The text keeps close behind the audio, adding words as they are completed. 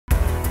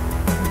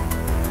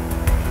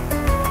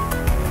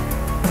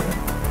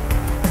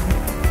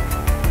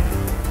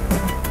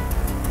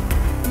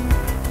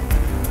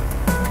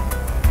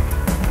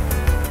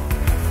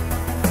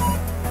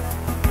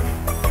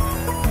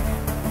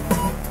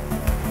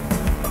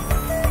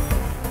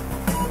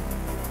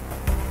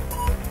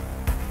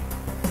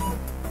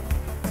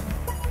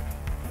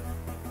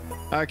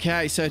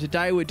Okay, so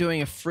today we're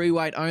doing a free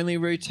weight only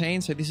routine.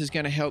 So this is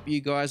going to help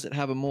you guys that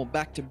have a more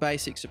back to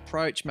basics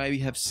approach, maybe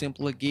have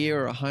simpler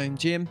gear or a home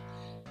gym.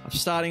 I'm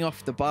starting off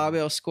with the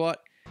barbell squat.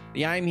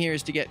 The aim here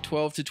is to get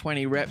 12 to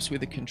 20 reps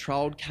with a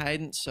controlled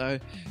cadence. So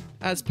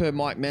as per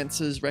Mike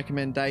Mentz's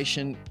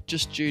recommendation,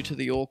 just due to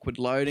the awkward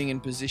loading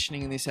and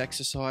positioning in this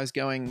exercise,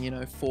 going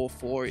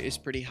 4-4 is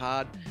pretty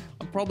hard.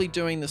 I'm probably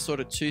doing the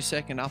sort of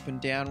 2-second up and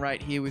down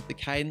rate here with the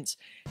cadence,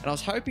 and I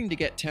was hoping to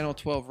get 10 or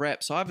 12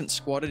 reps. I haven't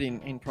squatted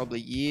in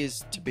probably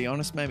years, to be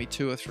honest, maybe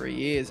 2 or 3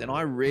 years, and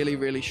I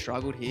really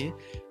struggled here.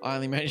 I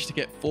only managed to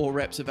get 4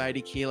 reps of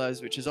 80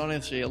 kilos, which is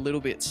honestly a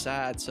little bit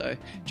sad. So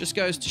just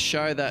goes to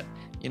show that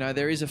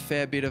there is a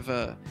fair bit of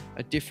a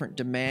different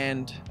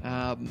demand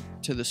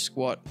to the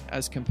squat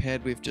as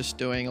compared with just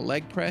doing a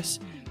leg press.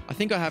 I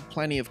think I have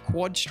plenty of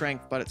quad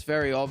strength, but it's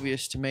very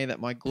obvious to me that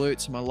my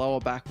glutes and my lower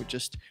back were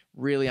just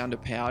really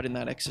underpowered in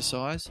that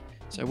exercise.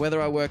 So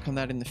whether I work on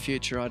that in the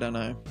future, I don't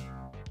know.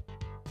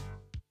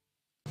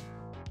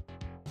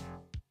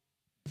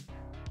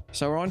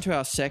 So we're on to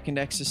our second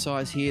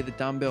exercise here, the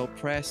dumbbell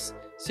press,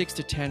 6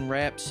 to 10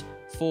 reps,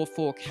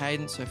 4-4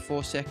 cadence, so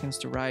 4 seconds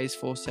to raise,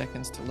 4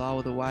 seconds to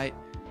lower the weight.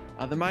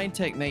 The main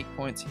technique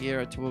points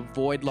here are to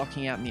avoid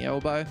locking out in the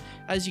elbow.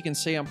 As you can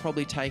see, I'm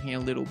probably taking a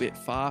little bit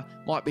far.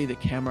 Might be the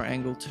camera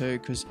angle too,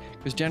 because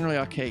generally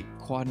I keep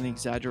quite an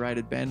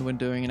exaggerated bend when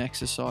doing an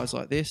exercise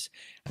like this.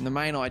 And the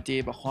main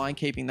idea behind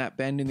keeping that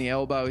bend in the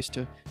elbow is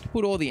to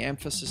put all the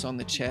emphasis on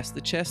the chest.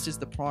 The chest is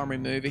the primary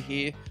mover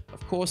here.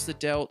 Of course the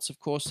delts, of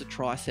course the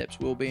triceps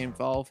will be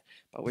involved,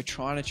 but we're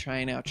trying to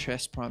train our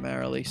chest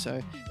primarily.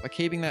 So by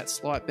keeping that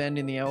slight bend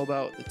in the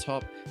elbow at the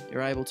top,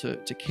 you're able to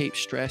keep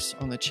stress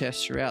on the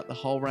chest throughout the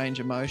whole range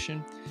of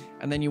motion.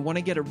 And then you want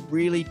to get a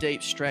really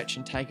deep stretch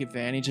and take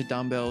advantage of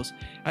dumbbells.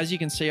 As you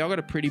can see, I've got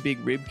a pretty big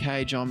rib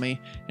cage on me,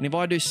 and if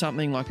I do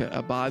something like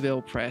a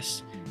barbell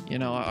press,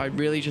 I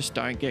really just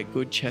don't get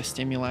good chest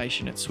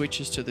stimulation. It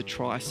switches to the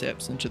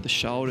triceps and to the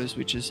shoulders,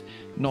 which is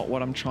not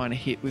what I'm trying to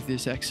hit with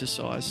this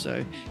exercise.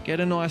 So get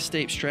a nice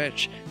deep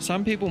stretch.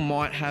 Some people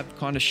might have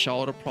kind of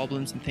shoulder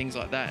problems and things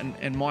like that,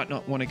 and might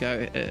not want to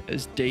go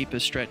as deep a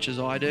stretch as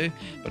I do,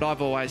 but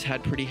I've always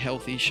had pretty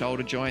healthy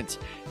shoulder joints,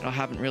 and I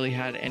haven't really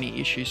had any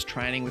issues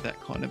training with that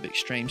kind of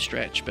extreme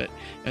stretch. But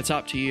it's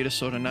up to you to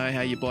sort of know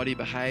how your body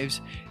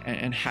behaves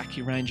and hack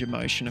your range of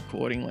motion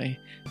accordingly.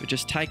 But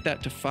just take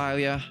that to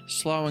failure,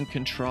 slow and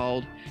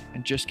controlled,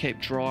 and just keep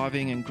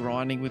driving and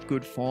grinding with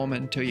good form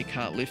until you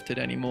can't lift it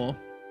anymore.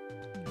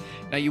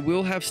 Now you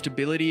will have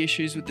stability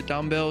issues with the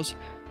dumbbells.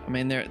 I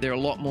mean, they're a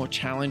lot more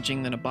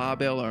challenging than a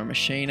barbell or a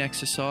machine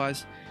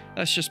exercise.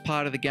 That's just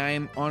part of the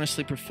game. I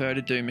honestly prefer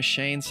to do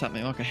machines,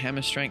 something like a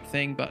hammer strength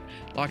thing, but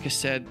like I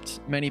said,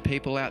 many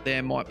people out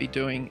there might be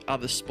doing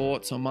other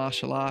sports or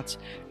martial arts,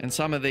 and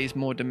some of these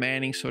more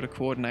demanding sort of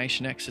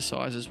coordination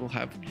exercises will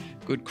have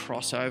good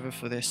crossover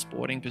for their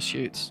sporting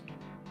pursuits.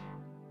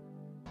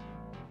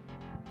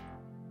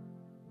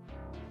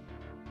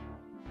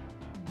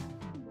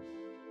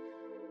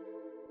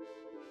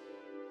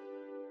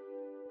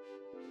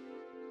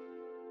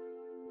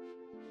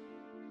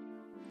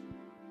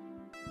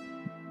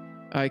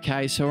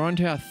 Okay, so we're on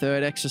to our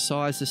third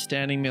exercise, the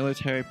standing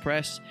military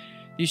press.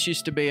 This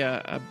used to be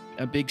a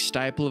big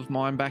staple of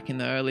mine back in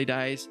the early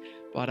days,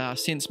 but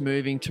since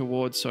moving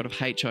towards sort of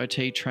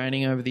HIT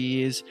training over the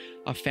years,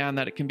 I've found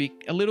that it can be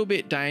a little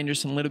bit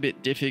dangerous and a little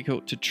bit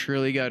difficult to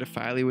truly go to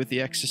failure with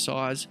the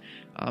exercise.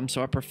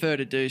 So I prefer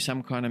to do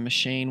some kind of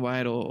machine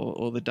weight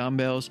or the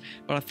dumbbells,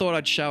 but I thought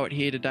I'd show it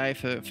here today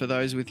for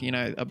those with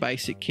a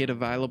basic kit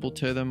available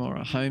to them or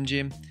a home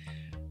gym.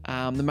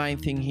 The main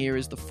thing here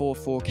is the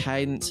 4-4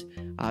 cadence.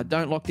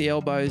 Don't lock the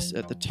elbows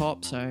at the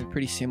top, so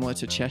pretty similar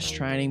to chest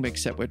training, but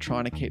except we're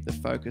trying to keep the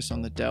focus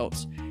on the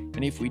delts.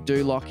 And if we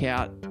do lock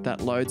out,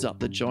 that loads up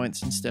the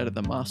joints instead of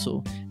the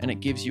muscle, and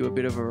it gives you a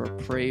bit of a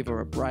reprieve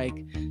or a break.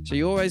 So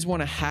you always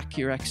want to hack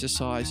your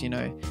exercise,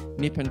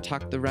 nip and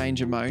tuck the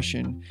range of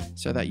motion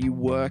so that you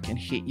work and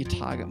hit your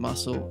target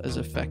muscle as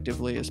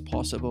effectively as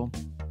possible.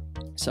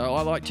 So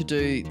I like to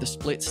do the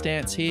split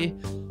stance here.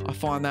 I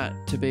find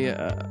that to be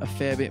a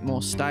fair bit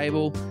more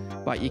stable,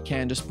 but you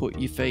can just put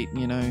your feet,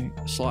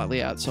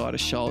 slightly outside of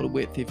shoulder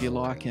width if you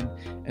like,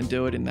 and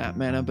do it in that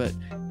manner. But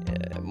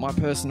my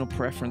personal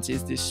preference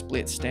is this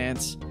split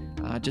stance,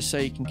 just so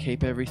you can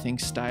keep everything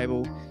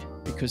stable,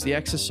 because the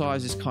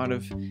exercise is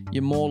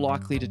you're more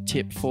likely to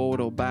tip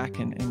forward or back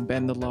and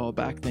bend the lower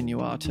back than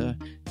you are to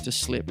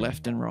slip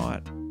left and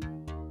right.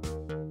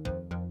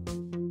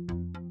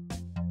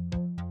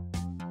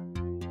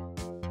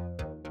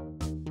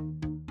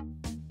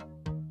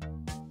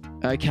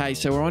 Okay,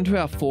 so we're on to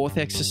our fourth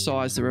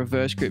exercise, the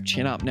reverse grip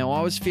chin up. Now,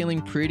 I was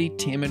feeling pretty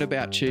timid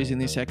about choosing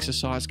this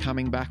exercise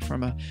coming back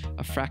from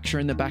a fracture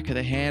in the back of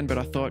the hand, but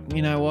I thought,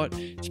 you know what,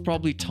 it's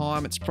probably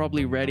time, it's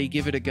probably ready,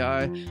 give it a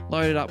go,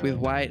 load it up with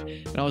weight.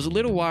 And I was a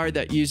little worried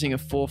that using a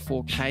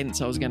 4-4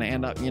 cadence, I was going to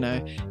end up,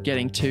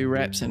 getting 2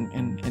 reps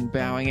and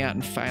bowing out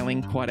and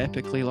failing quite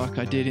epically like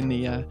I did in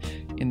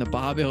in the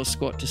barbell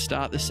squat to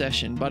start the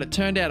session, but it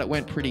turned out it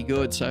went pretty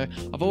good. So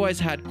I've always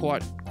had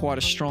quite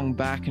a strong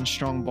back and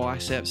strong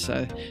biceps,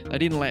 so they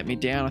didn't let me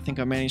down. I think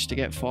I managed to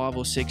get 5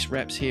 or 6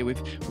 reps here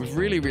with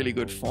really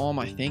good form.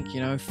 I think,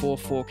 you know,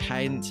 4/4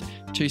 cadence,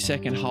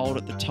 2-second hold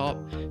at the top.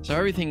 So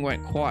everything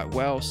went quite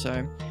well.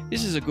 So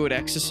this is a good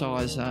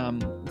exercise.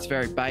 It's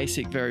very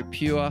basic, very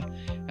pure,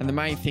 and the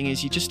main thing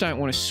is you just don't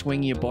want to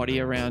swing your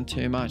body around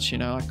too much. You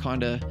know,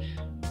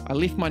 I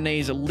lift my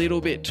knees a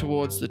little bit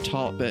towards the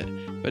top,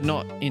 but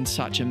not in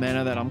such a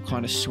manner that I'm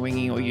kind of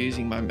swinging or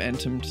using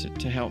momentum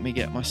to help me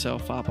get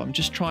myself up. I'm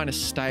just trying to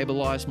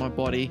stabilize my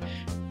body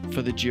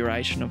for the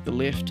duration of the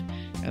lift,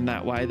 and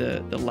that way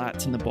the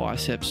lats and the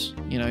biceps,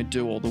 you know,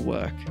 do all the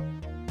work.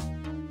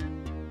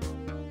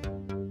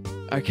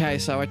 Okay,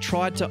 so I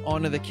tried to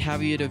honor the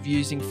caveat of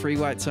using free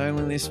weights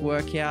only in this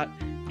workout.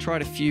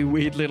 Tried a few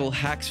weird little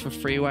hacks for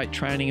free weight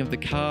training of the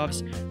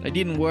calves. They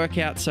didn't work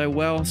out so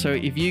well, so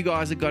if you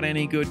guys have got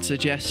any good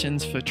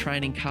suggestions for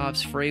training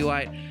calves free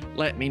weight,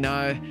 let me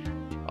know.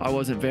 I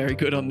wasn't very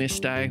good on this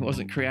day,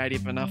 wasn't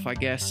creative enough, I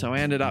guess, so I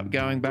ended up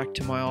going back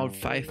to my old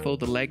faithful,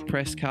 the leg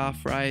press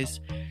calf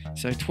raise.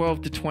 So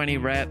 12 to 20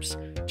 reps,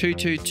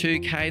 2-2-2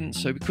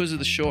 cadence. So because of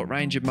the short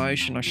range of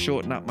motion, I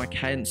shorten up my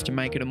cadence to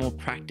make it a more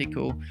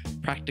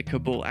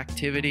practicable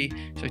activity.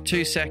 So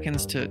 2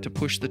 seconds to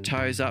push the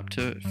toes up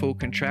to full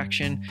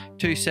contraction,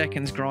 2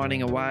 seconds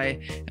grinding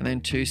away, and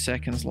then 2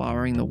 seconds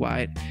lowering the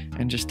weight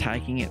and just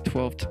taking it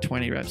 12 to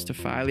 20 reps to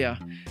failure.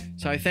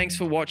 So thanks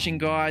for watching,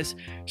 guys.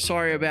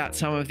 Sorry about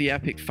some of the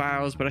epic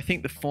fails, but I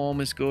think the form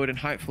is good, and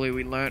hopefully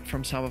we learnt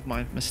from some of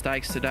my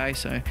mistakes today.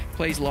 So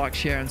please like,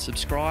 share and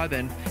subscribe,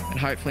 and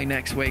hopefully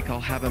next week I'll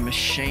have a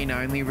machine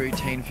only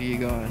routine for you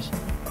guys.